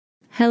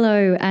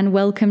Hello and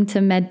welcome to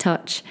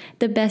MedTouch,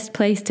 the best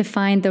place to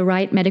find the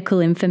right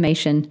medical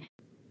information.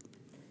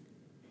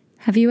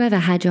 Have you ever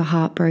had your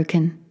heart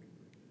broken,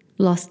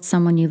 lost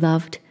someone you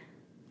loved,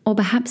 or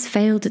perhaps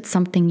failed at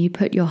something you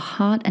put your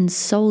heart and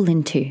soul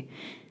into?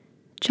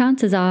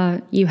 Chances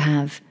are you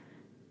have.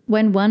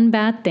 When one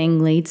bad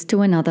thing leads to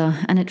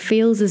another and it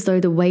feels as though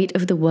the weight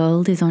of the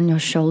world is on your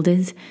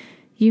shoulders,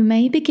 you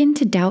may begin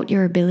to doubt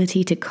your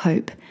ability to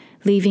cope,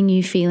 leaving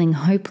you feeling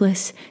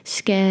hopeless,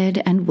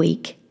 scared, and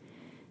weak.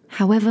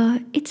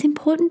 However, it's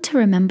important to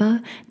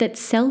remember that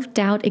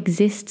self-doubt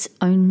exists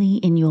only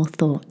in your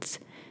thoughts.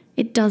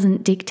 It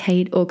doesn't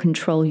dictate or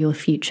control your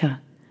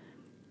future.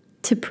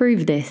 To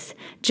prove this,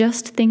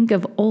 just think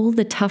of all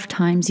the tough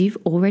times you've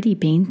already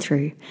been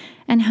through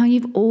and how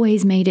you've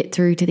always made it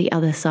through to the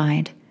other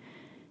side.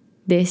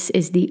 This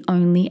is the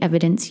only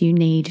evidence you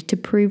need to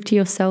prove to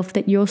yourself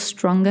that you're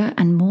stronger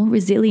and more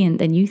resilient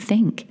than you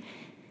think.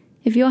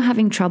 If you're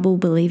having trouble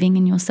believing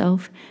in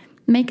yourself,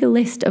 make a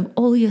list of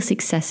all your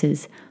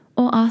successes,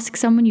 or ask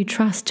someone you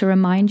trust to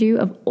remind you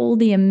of all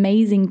the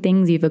amazing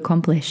things you've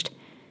accomplished.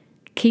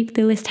 Keep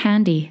the list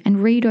handy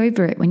and read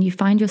over it when you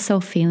find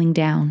yourself feeling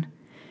down.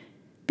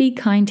 Be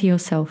kind to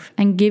yourself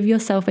and give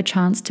yourself a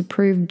chance to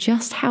prove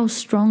just how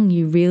strong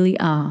you really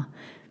are.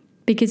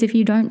 Because if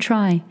you don't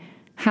try,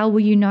 how will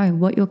you know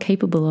what you're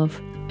capable of?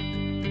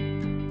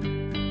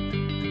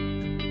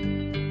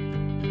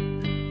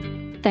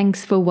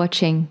 Thanks for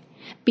watching.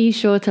 Be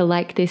sure to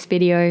like this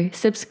video,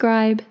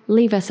 subscribe,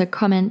 leave us a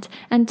comment,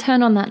 and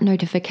turn on that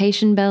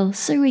notification bell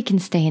so we can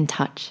stay in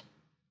touch.